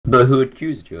But who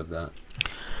accused you of that?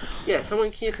 Yeah, someone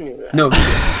accused me of that. No.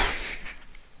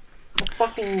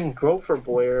 Fucking Grover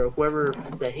boy or whoever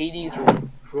the Hades or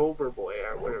Grover boy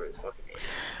or whatever his fucking name is.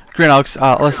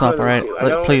 Greenox, listen up, One of those alright?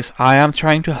 two. Please, I am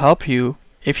trying to help you.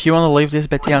 If you want to leave this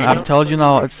Betian, I've told you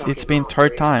now, it's been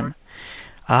third time.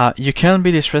 You can't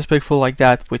be disrespectful like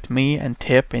that with me and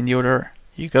Tip and the other.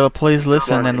 You gotta please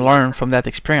listen and learn from that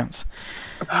experience.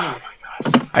 Oh my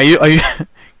gosh. Are you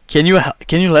can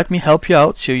you let me help you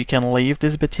out so you can leave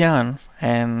this Betian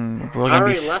and we're I gonna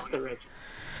be already left the regiment.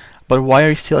 But why are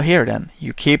you still here then?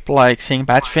 You keep like saying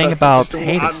bad thing about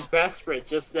Hades. I'm desperate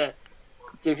just to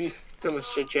give you some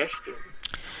suggestions.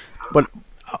 But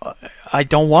I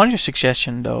don't want your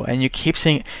suggestion though, and you keep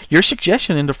saying your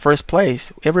suggestion in the first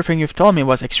place. Everything you've told me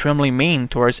was extremely mean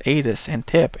towards Hades and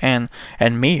Tip and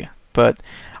me. But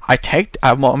I'm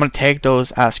gonna take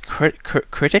those as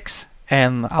critics,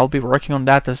 and I'll be working on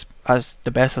that as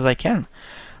the best as I can.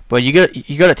 But you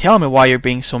gotta tell me why you're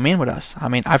being so mean with us. I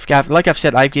mean, like I've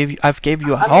said, I've gave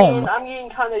you a home. I'm getting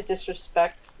kind of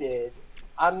disrespected.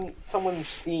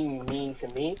 Someone's being mean to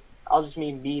me. I'll just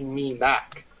mean being mean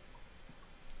back.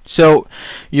 So,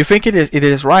 you think it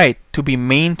is right to be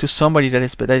mean to somebody that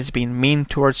is being mean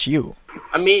towards you?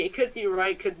 I mean, it could be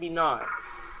right, could be not.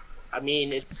 I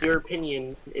mean, it's your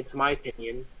opinion. It's my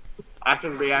opinion. I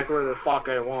can react where the fuck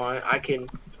I want. I can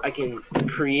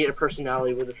create a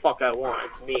personality where the fuck I want.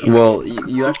 It's me. Well,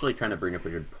 you actually kind of bring up a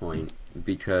good point,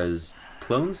 because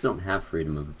clones don't have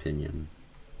freedom of opinion.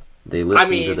 They listen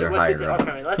to their higher up.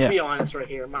 Okay, let's be honest right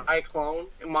here. My clone,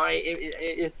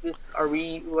 is this? Are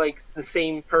we like the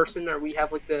same person? Or we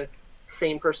have like the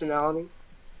same personality?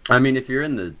 I mean, if you're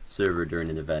in the server during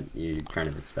an event, you kind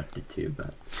of expect it to,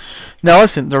 but... Now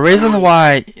listen, the reason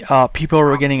why people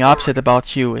were getting upset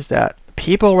about you is that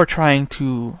people were trying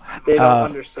to... They don't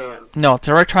understand. No,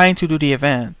 they were trying to do the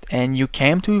event, and you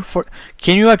came to...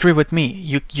 Can you agree with me?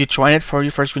 You joined it for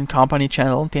your First Green Company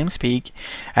channel on TeamSpeak,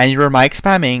 and you were mic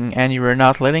spamming, and you were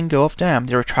not letting go of them.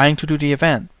 They were trying to do the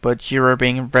event, but you were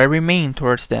being very mean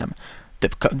towards them. The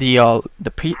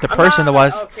person that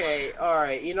was... Okay,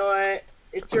 alright, you know what?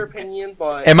 It's your opinion,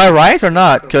 but... Am I right or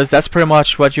not? Because that's pretty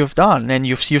much what you've done, and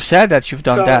you've said that you've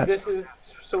done that.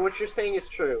 So what you're saying is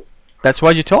true. That's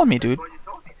what you told me, dude.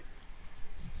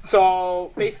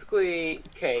 So basically,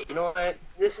 okay, you know what?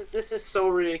 This is so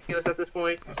ridiculous at this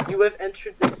point. You have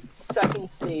entered this second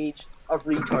stage of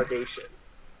retardation.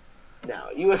 Now,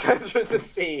 you have entered the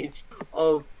stage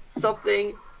of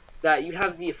something that you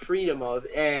have the freedom of,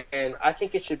 and I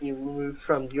think it should be removed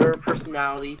from your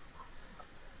personality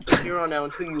from here on out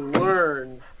until you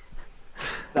learn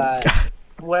that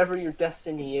whatever your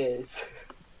destiny is.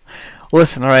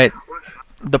 Listen, alright.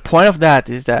 The point of that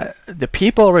is that the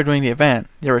people who were doing the event,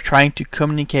 they were trying to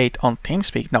communicate on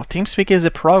TeamSpeak. Now, TeamSpeak is a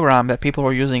program that people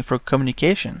were using for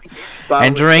communication.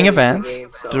 And during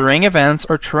events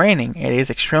or training, it is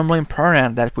extremely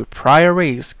important that we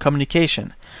prioritize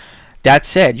communication. That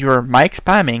said, you were mic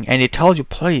spamming, and they told you,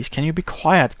 please, can you be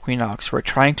quiet, Greenox? We're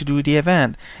trying to do the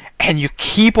event. And you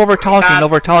keep over-talking.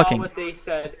 That's not what they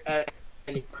said.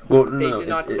 Well, they did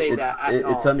not say that at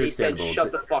all. It's understandable. They said,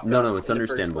 shut the fuck up. No, it's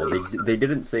understandable. They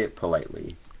didn't say it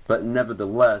politely, but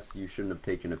nevertheless, you shouldn't have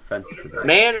taken offense to that.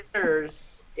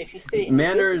 Manners. If you say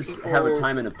manners have a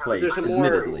time and a place.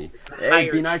 Admittedly,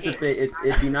 it'd be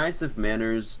nice if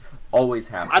manners always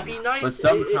happened. But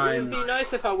sometimes it would be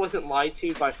nice if I wasn't lied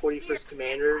to by 41st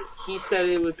Commander. He said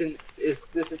it would been this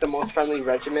is the most friendly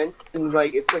regiment, and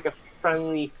like it's like a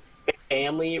friendly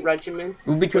family regiments.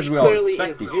 Well, because we all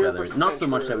respect each other. Not so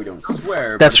much that we don't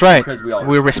swear. That's right.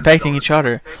 We're respecting each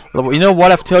other. You know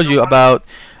what I've told you about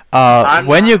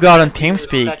when you got on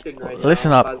TeamSpeak.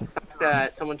 Listen up.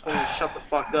 That someone told me to shut the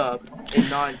fuck up and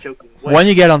not joking. When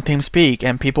you get on TeamSpeak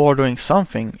and people are doing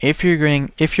something, if you're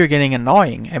getting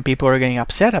annoying and people are getting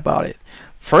upset about it,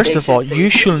 first of all, you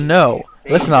should know.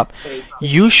 Listen up.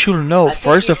 You should know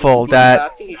first of all that. I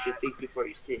think you should think before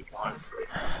you speak, honestly.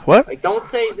 What? Like, don't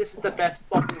say this is the best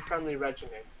fucking friendly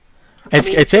regiment.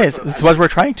 It is. It's what we're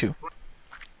trying to.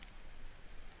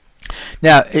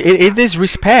 Now, it is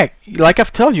respect. Like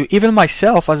I've told you, even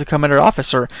myself as a commander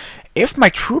officer, if my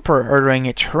trooper are doing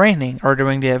a training or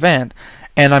doing the event,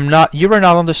 and you were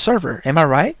not on the server, am I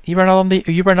right? You were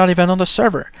not even on the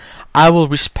server. I will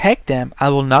respect them. I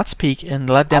will not speak and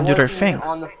let them do their thing. I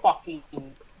wasn't on the fucking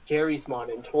Gary's mod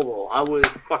in total. I was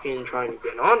fucking trying to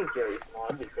get on Gary's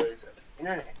mod because of the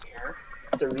internet here.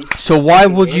 So why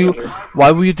would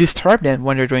you disturb them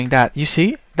when they're doing that? You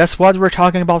see, That's what we're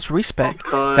talking about. Respect.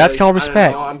 That's called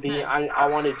respect. I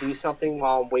want to do something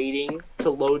while I'm waiting to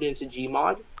load into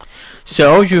Gmod.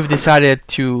 So you've decided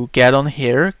to get on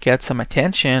here, get some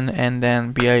attention, and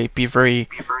then be very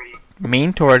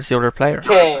mean towards the other player.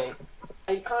 Okay.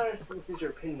 I kind of this is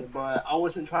your opinion, but I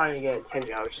wasn't trying to get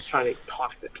attention. I was just trying to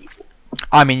talk to people.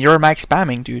 I mean, you're mic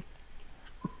spamming, dude.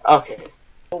 Okay.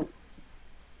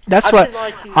 That's what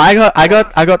I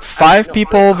got 5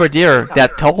 people over there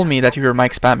that told me that you were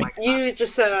mic spamming. You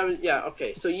just said I was, yeah,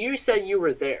 okay. So you said you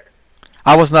were there.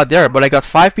 I was not there, but I got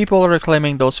 5 people that are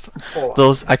claiming those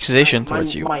accusations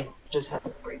towards you. Mic just had to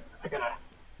break. I gotta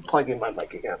plug in my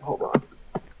mic again. Hold on.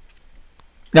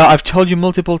 Now I've told you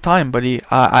multiple times, buddy.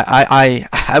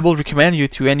 I will recommend you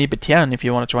to any BTN if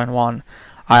you want to join one.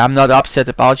 I'm not upset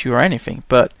about you or anything,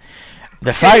 but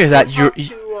the fact is that you're.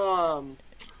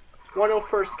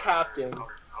 101st Captain.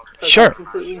 Sure. I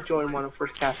completely joined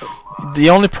 101st Captain. The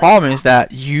only problem is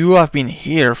that you have been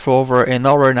here for over an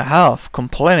hour and a half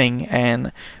complaining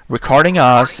and recording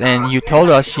us, and you told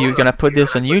us you're gonna put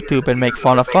this on YouTube and make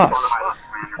fun of us.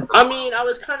 I mean, I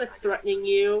was kind of threatening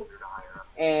you,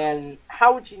 and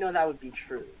how would you know that would be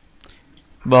true?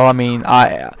 Well, I mean,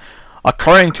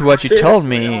 according to what you told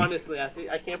me. Honestly, I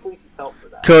can't believe you felt for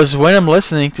that. Because when I'm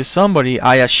listening to somebody,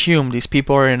 I assume these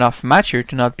people are enough mature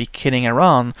to not be kidding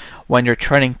around when you're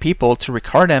training people to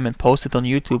record them and post it on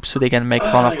YouTube so they can make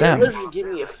fun of them. You're literally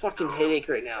giving me a fucking headache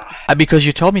right now. Because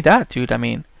you told me that, dude. I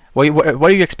mean, what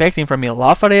are you expecting from me?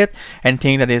 Laugh at it and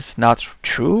think that it's not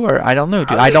true? Or I don't know,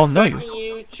 dude. I don't know you. I'm expecting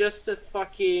you just to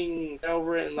fucking get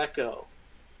over it and let go.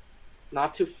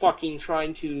 Not to fucking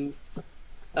trying to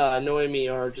annoy me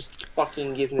or just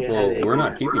fucking give me a headache. Well, we're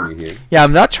not keeping you here. Yeah,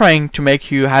 I'm not trying to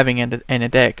make you having an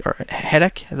headache or a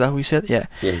headache. Is that what you said? Yeah.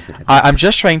 Yeah, he said headache. I'm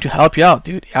just trying to help you out,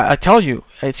 dude. I tell you,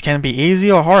 it can be easy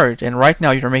or hard, and right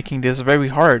now you're making this very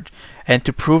hard. And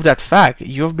to prove that fact,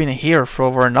 you've been here for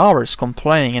over an hour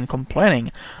complaining and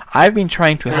complaining. I've been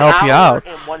trying to help you out.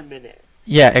 An hour and 1 minute.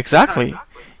 Yeah, exactly.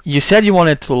 You said you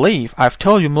wanted to leave. I've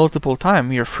told you multiple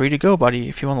times you're free to go, buddy.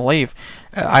 If you want to leave,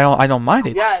 I don't mind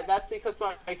it. Yeah, that's because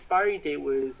my expiry date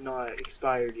was not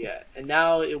expired yet, and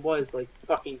now it was like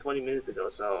fucking 20 minutes ago.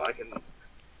 So I can.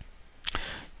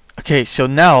 Okay, so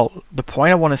now the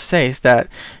point I want to say is that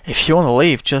if you want to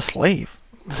leave, just leave.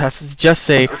 That's just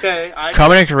say. Okay.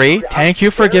 Come and agree. Thank you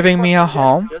for giving me a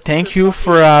home. Thank you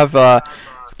for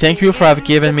Thank you for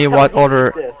giving me what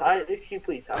order. If you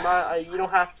please, I'm not. You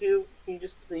don't have to. Can you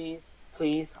just please?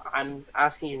 I'm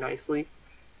asking you nicely.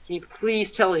 Can you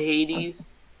please tell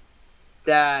Hades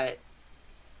that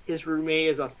his roommate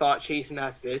is a thought-chasing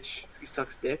ass bitch who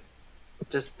sucks dick?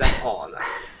 Just that's all I'm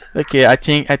asking. Okay, I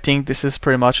think this is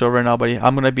pretty much over now, buddy.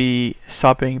 I'm gonna be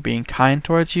stopping being kind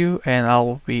towards you, and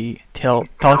I'll be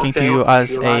talking to you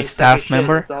as a staff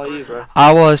member. That's all you, bro.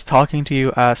 I was talking to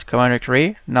you as Commander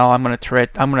 3. Now I'm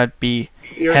gonna be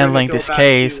handling this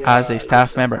case as a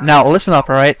staff member. Now listen up,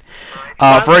 alright?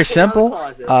 Very simple.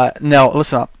 Now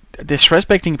listen up.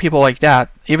 Disrespecting people like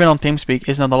that, even on TeamSpeak,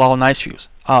 is not allowed on Nice Views.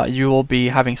 You will be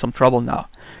having some trouble now.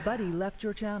 Buddy left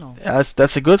your channel.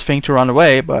 That's a good thing to run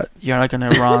away, but you're not gonna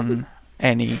run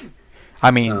any.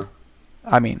 I mean,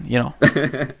 you know,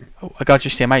 I got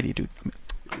your Steam ID, dude.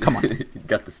 Come on. You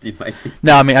got the Steam ID.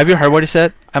 No, I mean, have you heard what he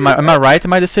said? Am I right in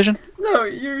my decision? No,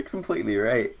 you're completely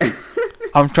right.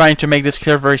 I'm trying to make this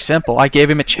clear, very simple. I gave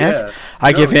him a chance. Yeah.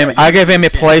 I gave him a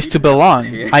place to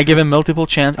belong. I gave him multiple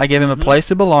chances. I gave him a place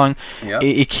to belong. Yep.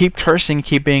 He keep cursing,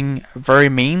 keeping very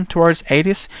mean towards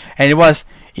Hades, and it was.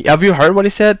 Have you heard what he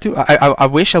said too? I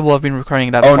wish I would have been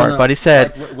recording that part, no. but he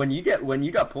said like, when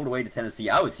you got pulled away to Tennessee,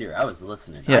 I was here. I was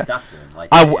listening. Yeah. I talked to him. Like,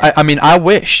 I mean, I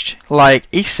wished, like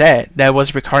he said, that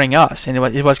was recording us, and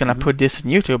it was gonna put this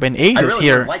on YouTube, and Hades I really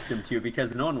here. would have liked him too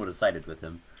because no one would have sided with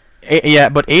him. Yeah,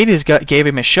 but Hades gave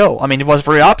him a show. I mean, he was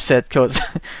very upset because,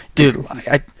 dude,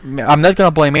 I'm not gonna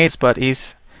blame Hades, but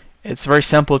it's very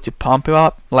simple to pump him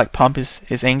up, like pump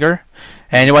his anger,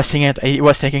 and he was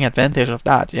taking advantage of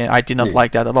that. Yeah, I did not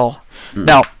like that at all.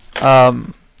 Now,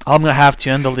 I'm gonna have to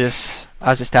handle this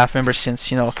as a staff member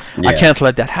since I can't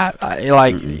let that happen.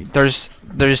 Like there's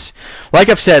like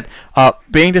I've said,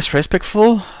 being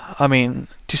disrespectful. I mean,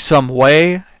 to some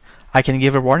way, I can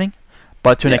give a warning.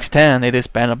 But to an extent, it is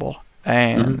bannable,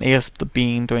 and he has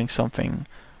been doing something.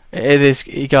 It is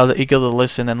you gotta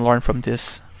listen and learn from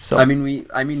this. So I mean,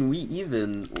 we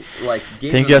even like.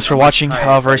 Thank you guys for watching.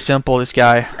 How very simple this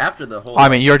guy. After the whole. I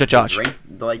mean, you're the judge.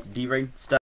 Deranked stuff.